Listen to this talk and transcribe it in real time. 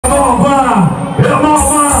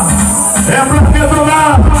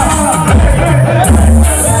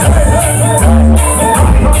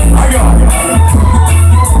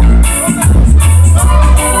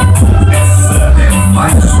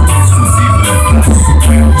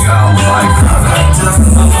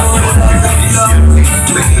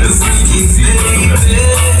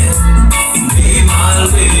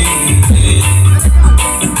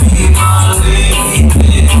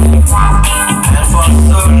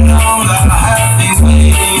long I have been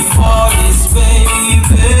waiting for this,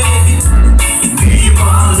 baby. Be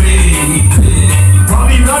my lady.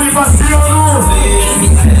 Qualidade passeando.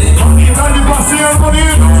 Qualidade passeando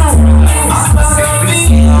bonito.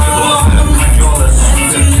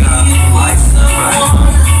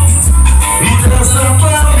 E dança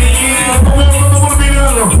pra mim. Todo mundo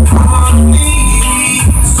mirando.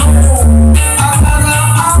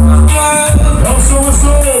 Eu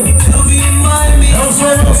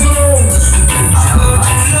sou.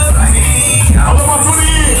 Alô,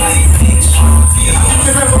 Maturi.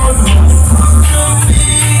 Que nervoso.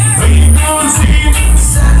 Vem dançar.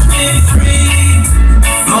 Set me free.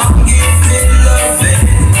 Come give me loving.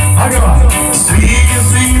 Olha lá. Sweet,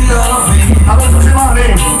 sweet loving. Alô, Josimar.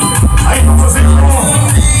 Aí pra você,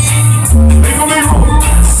 vem comigo.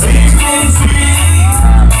 Sweet, sweet.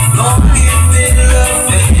 Come give me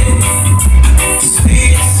loving.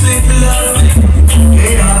 Sweet, sweet loving.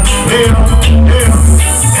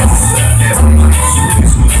 Essa é mais uma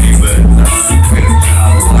exclusiva da Super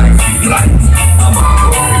JAH Life Live, a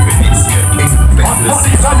maior referência em pedras.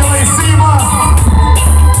 Qualidade lá em cima.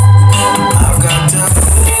 I've got a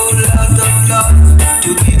whole lot of love to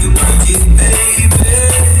give you, pretty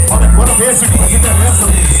baby. Olha, agora vê esse que interessa,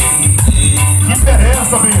 bicho. Que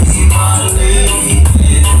interessa, bicho.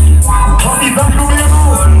 Qualidade no meio.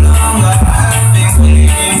 Long I have been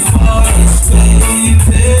waiting for this,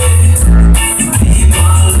 baby.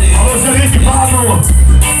 Alô, gerente Pablo.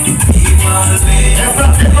 É pra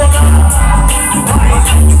te jogar.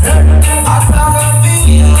 I'd rather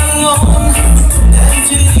be alone than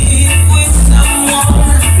to live with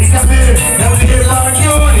someone. E cadê? Like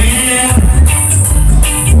you're here.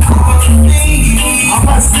 A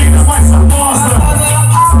mais linda, mais famosa.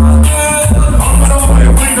 Vamos,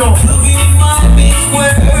 meu lindo. You be my big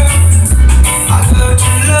square. I got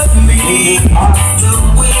you love me the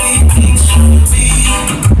way things should be.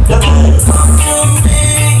 Come to me,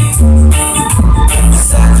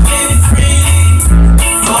 set me free.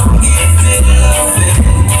 Come give me loving,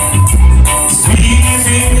 sweet,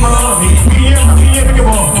 sweet loving. Vinheta, que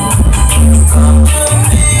bom. Come to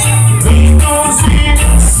me,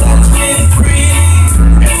 set me free.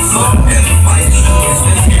 Essa é mais uma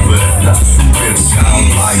exclusiva da Super JAH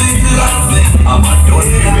Life Live, a maior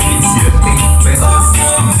referência em pedras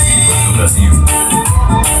exclusivas do Brasil.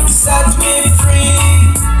 Set me free.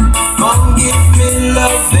 Come give me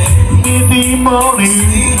loving, The morning.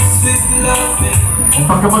 sweet, sweet loving. Vamos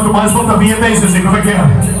pra cama do mais, volta a vinheta aí, Zezinho, como é que é?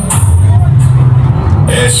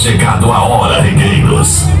 É chegado a hora,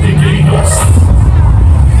 regueiros.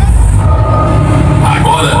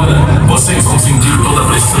 Agora, vocês vão sentir toda a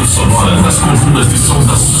pressão sonora das colunas de som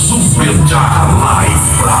da Super JAH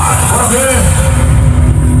Life. Bora ver.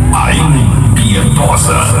 A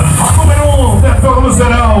impiedosa. A número 1, Detona no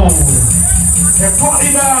Serão. É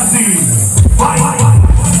qualidade. Vai.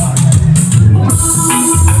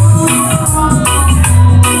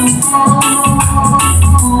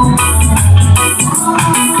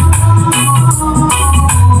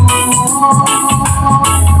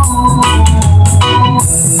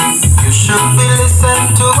 You should be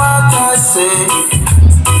listening to what I say.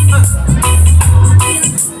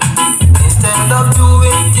 Instead of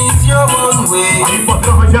doing things your own way. Aí,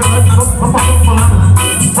 patrão, vai direto, vamos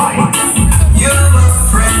falando. Vai. Your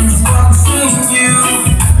friends boxing you,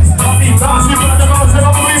 Qualidade pra Detona no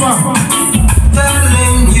Serão do Lima.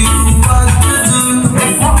 telling you what to do.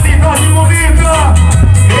 É qualidade bonita.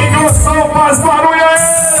 Quem gostou faz barulho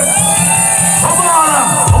aí. Vambora.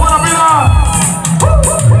 Vamos na vida.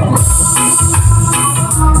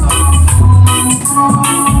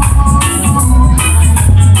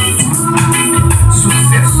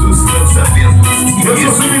 Sucessos, lançamentos e Eu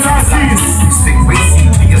sou Sumilasses. sequência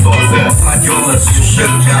impiedosa. Radiola Super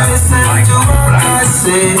JAH Listen Life to what I Live.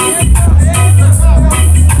 say.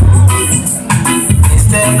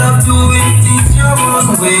 Instead of doing things your own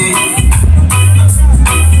way.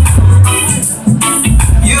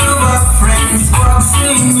 You have friends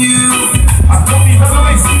boxing you, A qualidade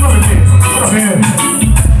lá em cima, bebê. Bora ver.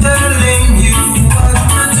 telling you what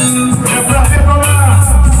to do. É pra detonar.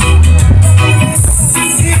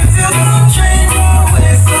 If you don't change your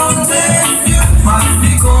way someday, you might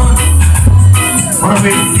be gone. Bora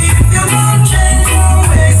ver. If you don't change your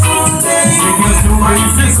way someday, you might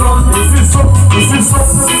be gone. Esse som.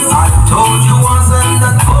 I told you once and I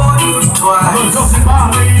told you Alô, twice.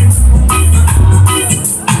 Josimar aí.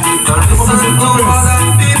 Don't listen to other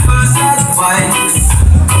people's advice.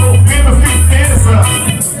 Alô, Pedro, firmeza.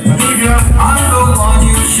 Tá ligado? I'm the one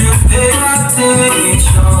you should pay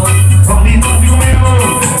attention. Qualidade comigo.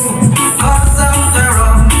 'Cause after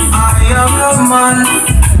all, I am the man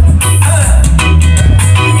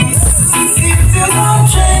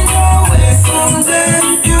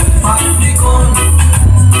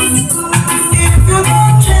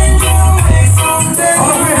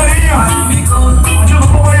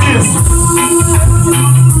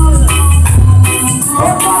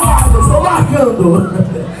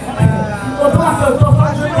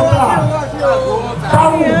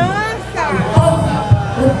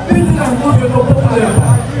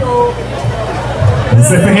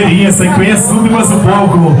Ferreirinha, você conhece tudo e mais um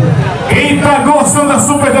pouco. Quem tá gostando da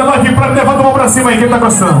Super da Noite pra levanta a mão pra cima aí, quem tá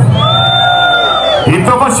gostando?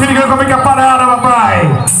 Então vai te ligando como é que é a parada, papai.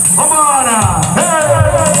 Vambora!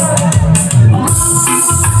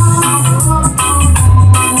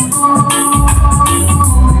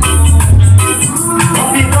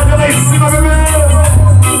 Vitória lá em cima, bebê!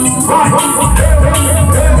 Vai!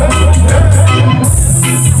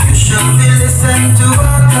 You should be listening to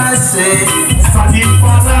what I say. Está de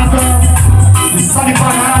parada! Está de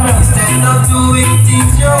parada! Instead of doing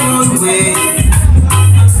things your own way.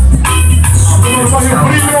 You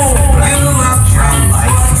have friends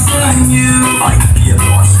watching you,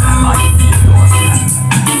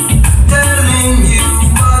 telling you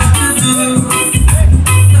what to do.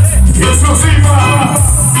 Exclusiva!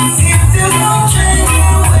 If you don't change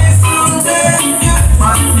your ways someday, you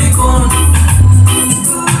might be gone.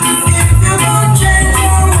 If you don't change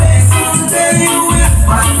your ways someday, you will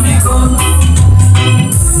find me gone.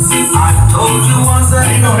 I told you once I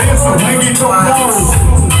told you twice.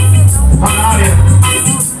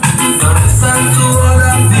 Don't listen to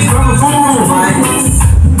other people's advice.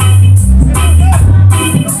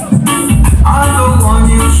 I'm the one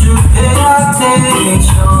you should pay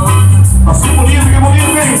attention. Assim bonito, que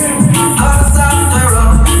bonito, vem! Cause after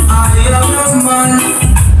all, I am your man.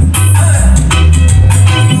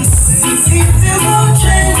 If you don't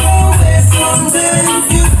change your ways someday,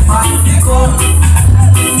 you might be gone.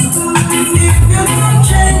 If you don't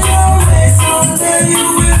change your ways someday, you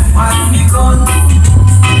will find me gone.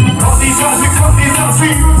 Cotiza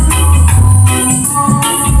assim!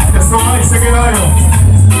 Atenção mais, seguirão!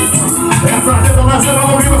 É a tarjeta nacional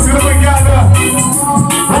do Rio, segura a bancada!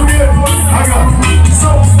 Vamos ver! Haga!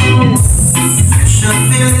 Som! You should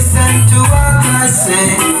be listening to what I say.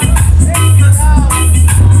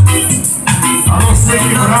 Alô,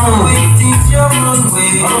 Seque Bravo!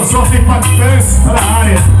 Alô, Sofia Impactantes, para a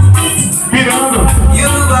área! Virando! You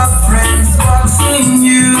have friends watching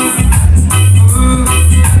you,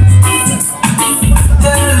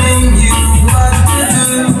 telling you what to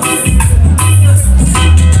do.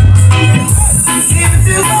 If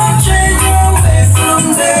you don't change your ways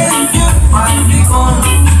someday, you might be gone.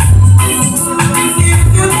 If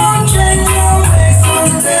you don't change your ways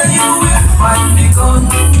someday, you will find me gone.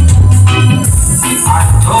 I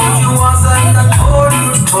told you once and I told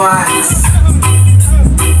you twice.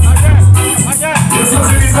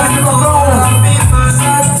 Exclusividade total! People's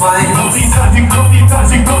advice.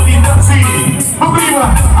 Contagem! No clima!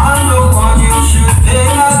 I'm the one you should pay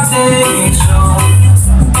attention.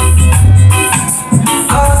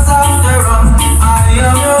 Cause after all, I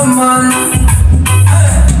am your man.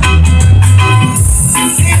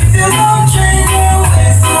 If you don't change your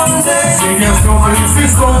ways someday, Sem questão,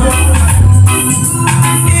 insistam!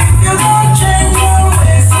 if you don't change your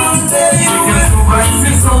ways someday, you will find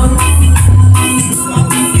me gone.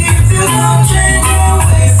 If you don't change your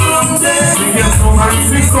ways someday, Sem questão,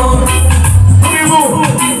 insistam! Comigo!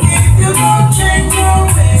 if you don't change your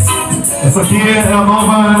ways someday. Essa aqui é a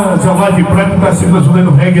nova JAH de prêmio da Silva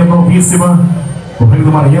Juliano Reggae, novíssima. O Reino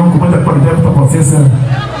do Maranhão, com muita qualidade, muita potência.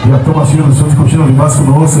 E a turma cheia do som de curtindo de Vasco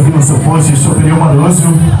conosco aqui no seu poste superior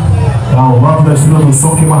Marúcio. Ao lado da estrela do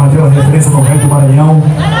som que marradeu a referência no Reino do Maranhão.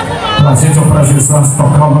 Pra gente é um prazer estar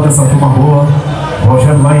tocar o nome dessa turma boa.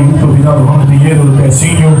 Rogério lá em Muito Ramo Pinheiro, do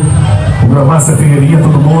Petinho. O Gramácia Ferreirinha,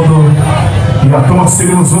 todo mundo. E a turma que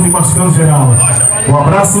segue no som de mascando geral. Um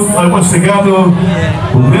abraço, aí vamos chegando.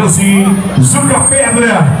 O grande Juca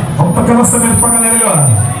Pedra. Vamos tocar lançamento pra galera agora.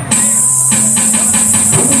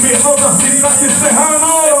 O menor da cidade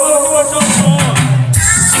Serrano.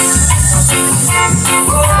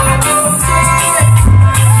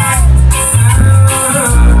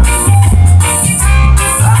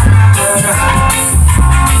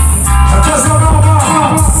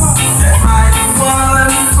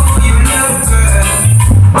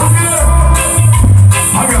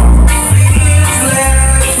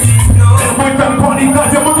 É muita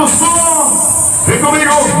qualidade, é muito som. Vem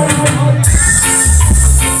comigo.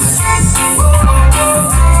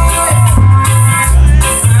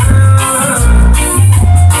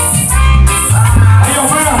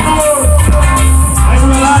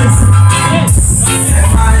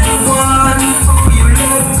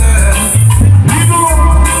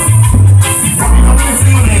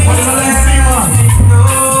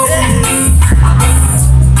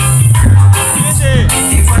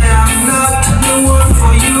 If I am not the one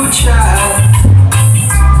for you, child,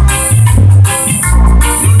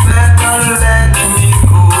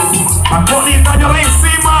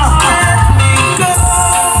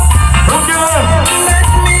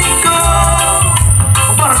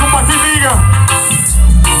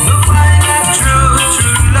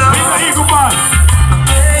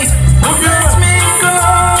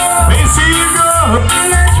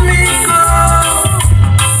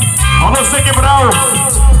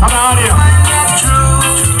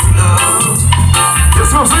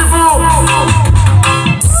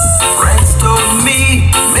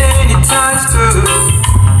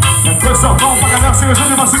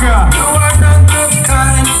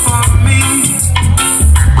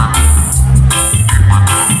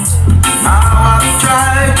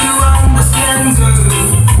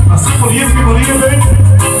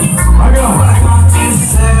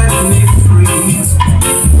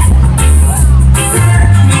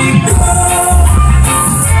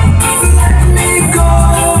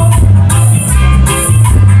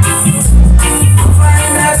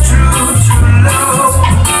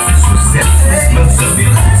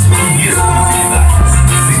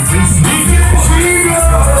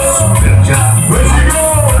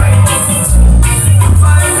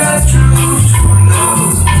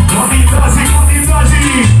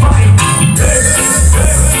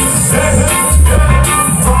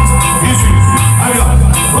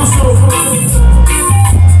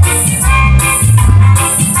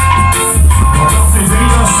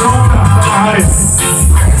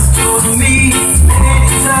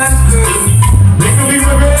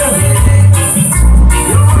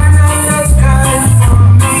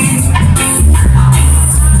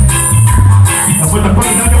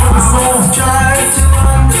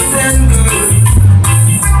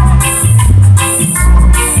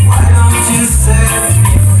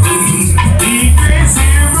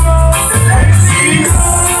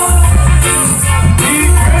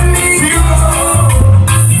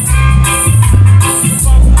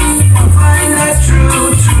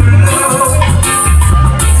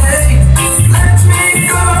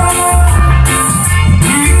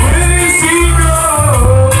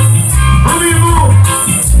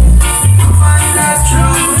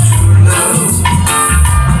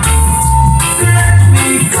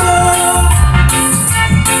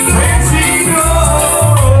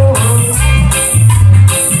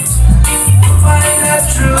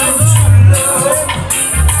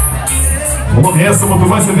 nessa, muito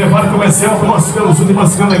mais você levar comercial com o nosso peluzinho de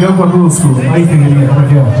mascando legal conosco. Aí, Figueirinha, como é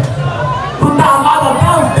que é? Tu tá armado até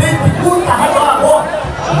o dente, puta, regulador.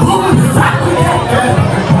 Vamos saco de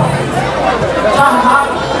tá armado,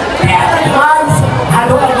 pedra demais,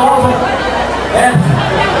 radiola nova.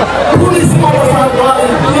 Por isso que eu vou falar agora,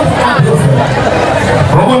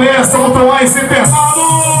 vamos nessa, vamos tomar esse pesado!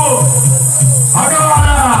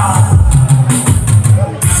 Agora!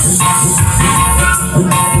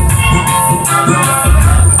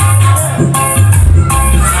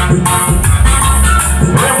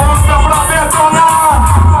 Levanta pra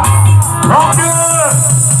detonar! Ok!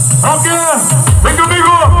 Vem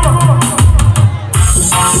comigo!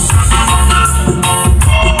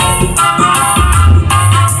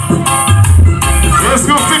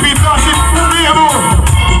 Exclusividade comigo!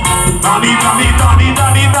 Dali!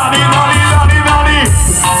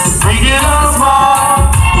 Thinking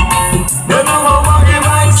small, you don't know what you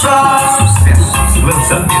might try.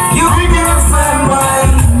 You use my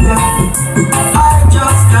mind, I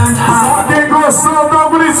just can't hide. Só quem gostou, dá um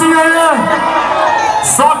gritinho aí!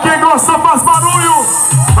 Só quem gostou faz barulho!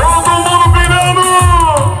 Todo mundo virando!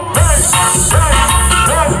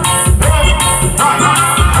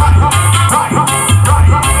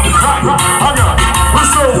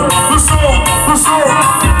 O som!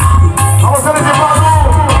 Vamos ver de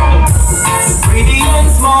barulho! Pretty and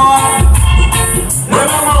small, you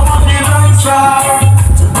don't know what you might try.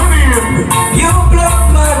 You blow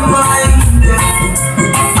my mind,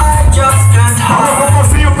 I just can't hide.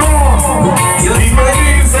 You make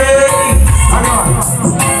me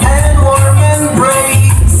and warm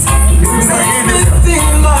embrace, makes me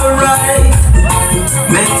feel alright,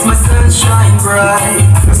 makes my sunshine bright.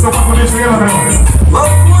 But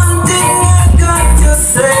one thing I got to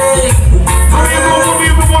say,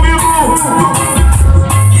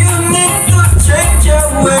 you need to change your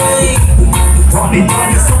way.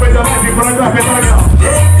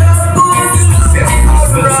 Take a good look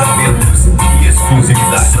around.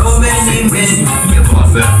 So many men, you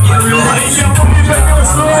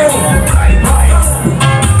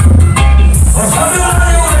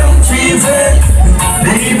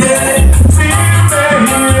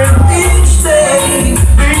baby. Each day,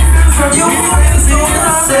 you always do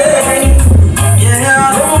the same.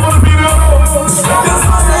 Yeah, stop your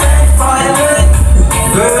fussing and fighting,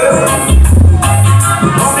 girl.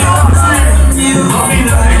 Stop lying, you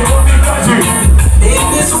in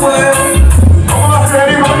this world.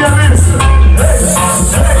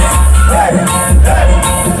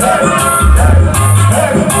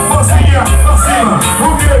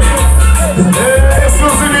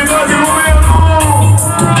 Exclusividade no meio!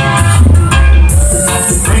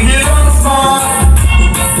 Bring it on small,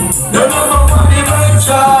 you don't know what you might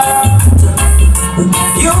try.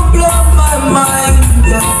 You blow my mind,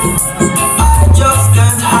 I just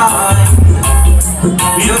can't hide.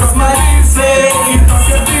 Just my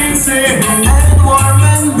face and warm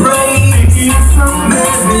embrace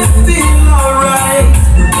makes me feel alright,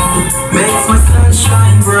 makes my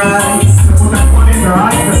sunshine bright.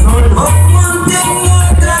 But one thing I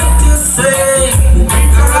got to say,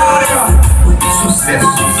 girl,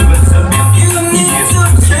 you need to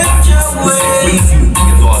change your way.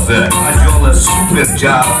 RADIOLA Super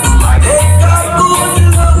JAH. Take a good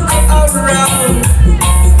look around.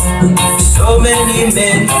 So many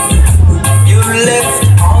men you left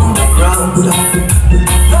on the ground.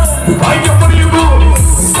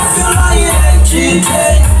 Stop your lying and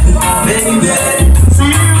cheating, baby.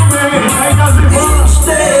 Each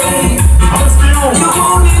day you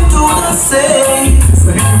only do the same.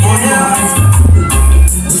 Yeah.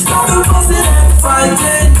 Stop your fussing and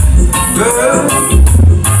fighting, girl.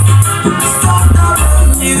 Stop that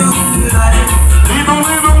new life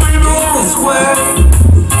in this world.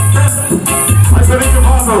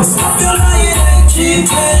 Stop your lying and cheating,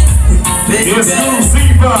 baby.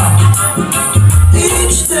 Exclusiva!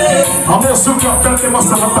 Each day. Amor, se o café tem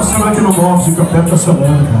emocionado, tá chegando aqui no box, o café tá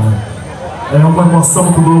chorando, cara. É uma emoção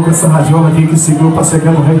muito louca essa radiola aqui que segurou pra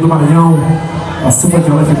chegar no Rei do Maranhão. A Super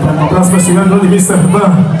JAH aqui pra um abraço pra chegar no Mr.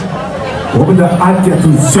 Ban. O homem da Águia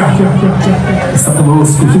do JAH está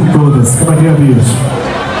conosco, de todas. Como é que é, bicho?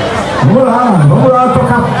 Vamos lá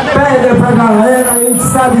tocar pedra pra galera. A gente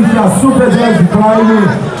sabe que a Super JAH Prime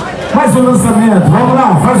faz o lançamento. Vamos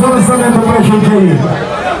lá, faz o lançamento pra gente aí.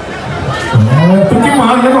 Tem que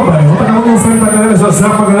mar, né, meu pai? Vamos tocar um lançamento pra galera já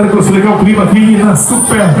sabe, pra galera que você legal o clima aqui na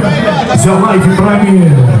Super JAH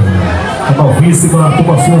Prime. A novíssima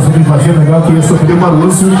ocupação de fazenda legal que ia sofrer uma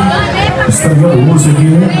luz, estranhando hoje aqui,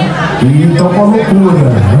 né? E tá uma loucura,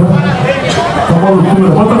 né? Tá uma loucura.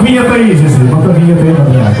 Bota a vinheta aí, Gissi. Bota a vinheta aí,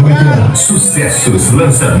 André. Como é que é? Sucessos,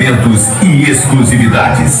 lançamentos e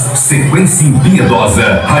exclusividades. Sequência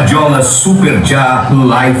impiedosa, Radiola Super JAH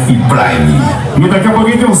Life Prime. E daqui a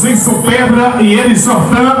pouquinho tem o Senso Pedra e ele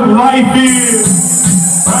sortando live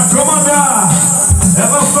pra comandar. É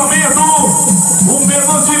lançamento, um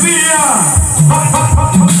melancia.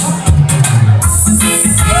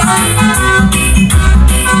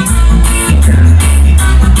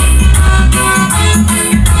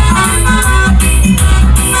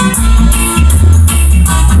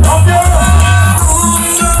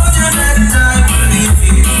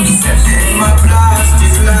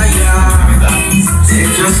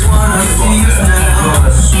 Just wanna see you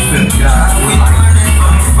now. Super JAH We burning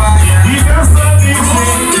on fire. E dessa vez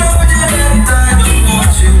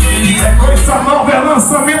é coisa nova, é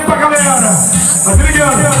lançamento pra galera. Tá se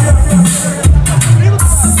ligando?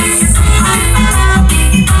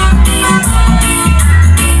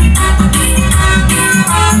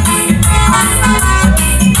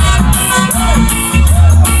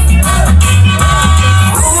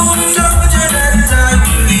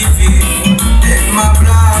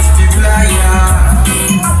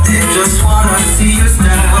 Just wanna see us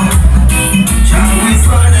now. Shall we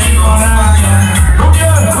burning on fire? Who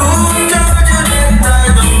told you that I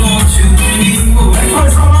don't want you anymore? É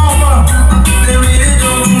coisa nova. They really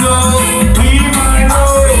don't know. We might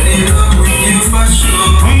know. I'm in love with you for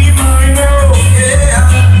sure. We might know. Yeah,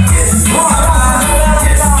 yes,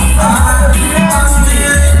 I'm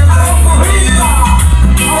still in love with you.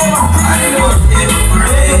 I won't ever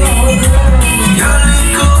break your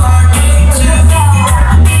little heart in two.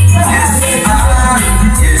 Yes,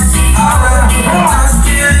 I'm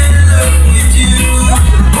still in love with you.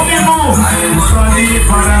 Comigo. I Isso won't ali, ever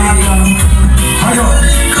parada. break Aí, your ó.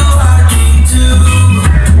 little heart in two.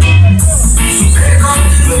 Take off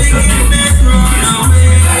the thinking and run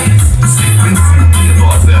away. Sequência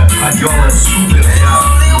impiedosa, Radiola Super They JAH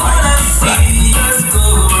only wanna see us go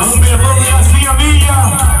Um melão e assim a minha.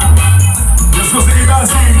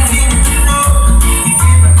 Exclusividade.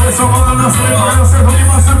 Coisa nova, lançamento pra você, vamos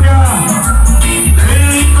machucar.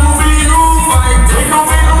 Vem comigo, vem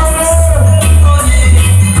comigo, meu Deus.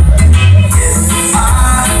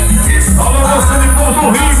 Alô, você de Porto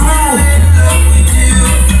Rico.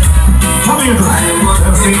 Comigo.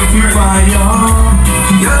 Eu sei que vai, ó.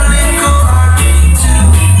 Your little heart in two.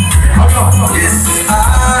 Aí, ó.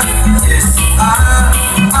 Yes,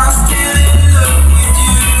 I'm still in love with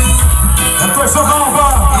you. É coisa nova.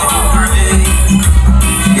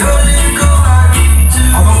 Your little heart in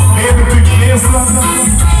two. Alô, Pedro, tu pensa.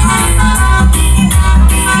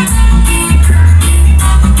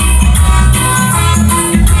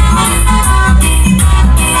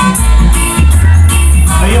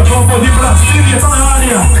 Aí, a tropa de Brasília tá na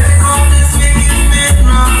área. Take off this thinking and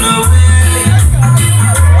run away.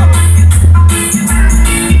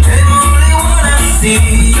 They only wanna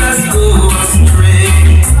see us go astray.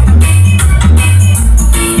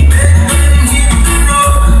 Make them hit the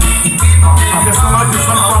road. Atenção lá que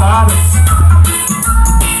está parada.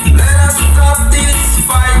 Let us stop this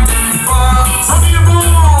fight and fall. Amigo!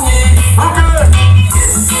 Ok!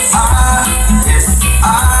 Yes,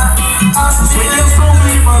 I'm still in Atenção,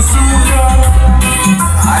 me machuca.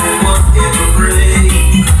 I won't ever break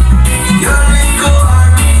your little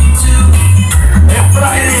heart in two. É pra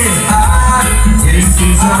ele.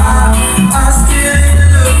 I'm still in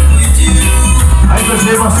love with you. Aí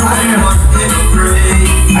você vai ser I menino. won't ever break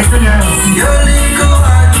Aí conhece. your little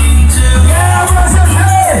heart in two. É, você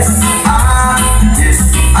fez!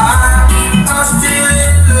 I'm still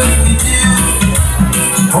in love with you.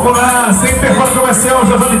 Vamos lá, sem intervalo comercial,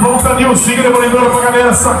 já tá de volta. Nilson, lembrando pra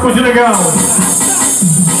galera, saco de legal.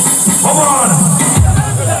 Vambora!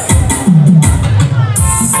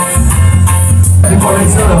 Não pode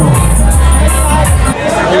dizer não.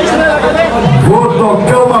 Vou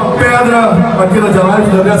tocar uma pedra aqui na live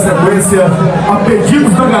da minha sequência, a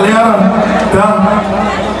pedidos da galera, tá?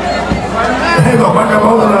 É, vai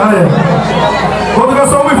acabar na área. Quando tiver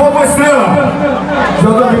só um e volta uma estrela. Já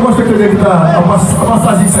também mostra que que tá a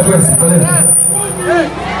passagem de sequência, tá vendo?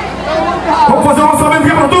 Vamos fazer um lançamento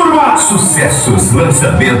aqui pra turma! Sucessos,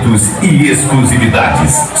 lançamentos e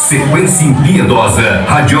exclusividades. Sequência impiedosa,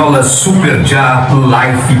 Radiola Super JAH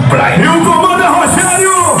Life E Prime. o comando é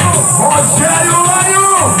Rogério! Rogério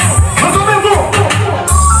Laio! Lançamento!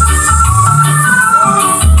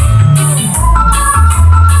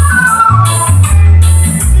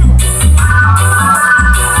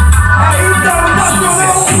 É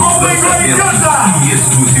internacional! Lançamentos e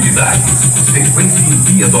exclusividades. Sequência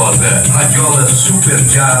impiedosa, Radiola Super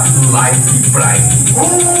JAH Life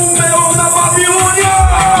Prime. Melão da Babilônia!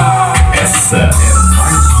 Essa é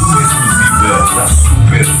mais uma exclusiva da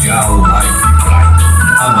Super JAH Live Prime,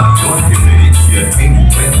 a maior referência em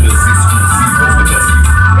pedras exclusivas do Brasil.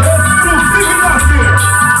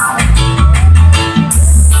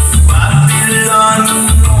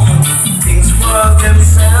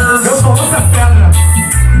 Eu sou outra pedra.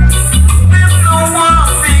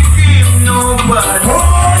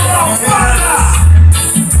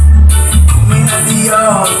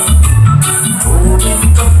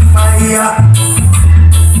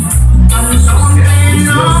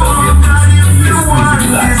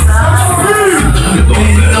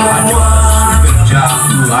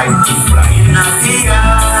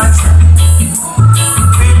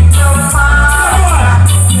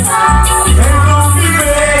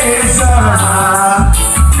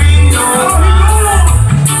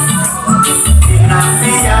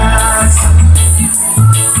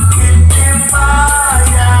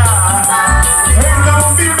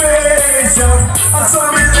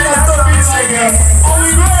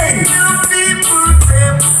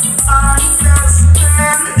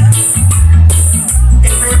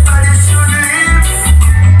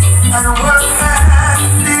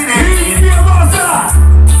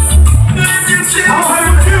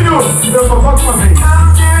 Eu só volto uma vez.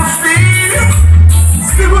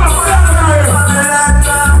 Segura a pedra,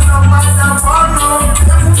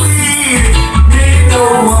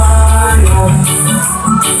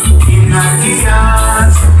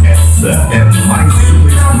 Essa é mais uma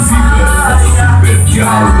exclusiva da Super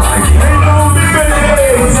JAH Live Prime,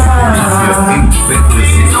 em pedras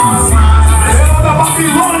exclusivas. Ela da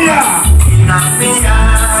Babilônia.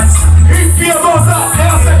 Impiedosa é a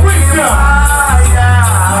sequência.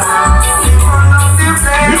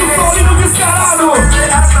 E o Torinho descarado.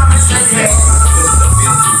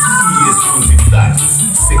 Lançamentos e exclusividades.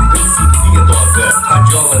 Sequência impiedosa.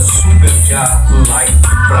 Radiola Super JAH Live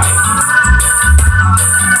Prime.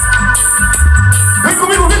 Vem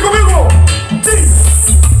comigo, vem comigo. Sim.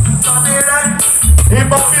 E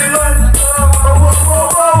Babilônia.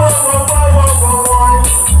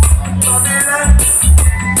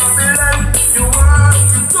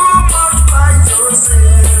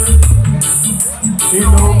 E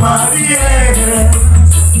não Marianhense.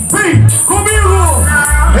 Vem comigo.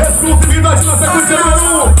 Exclusividade na sequência número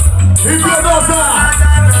 1. Impiedosa.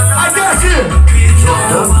 I got you.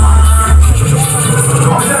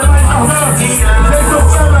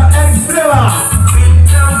 Estréia.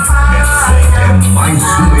 Essa é mais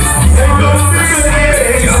uma exclusiva da Super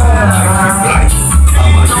JAH Live Prime, a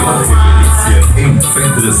maior referência em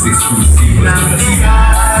pedras exclusivas do Brasil.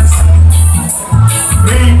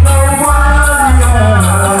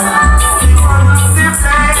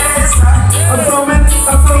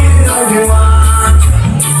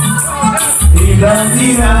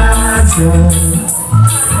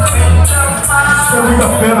 Isso é muita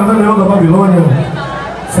pena, né, Leão da Babilônia?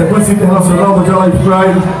 Sequência internacional do JAH Live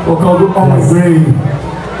Prime, vocal do Oh My Grey.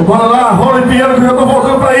 Bora lá, rola em piano que eu já tô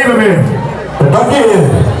voltando pra aí, bebê. Tá aqui.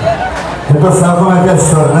 Você sabe como é que é a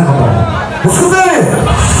história, né, compadre? Escuta aí!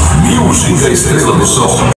 Music, a estrela do som.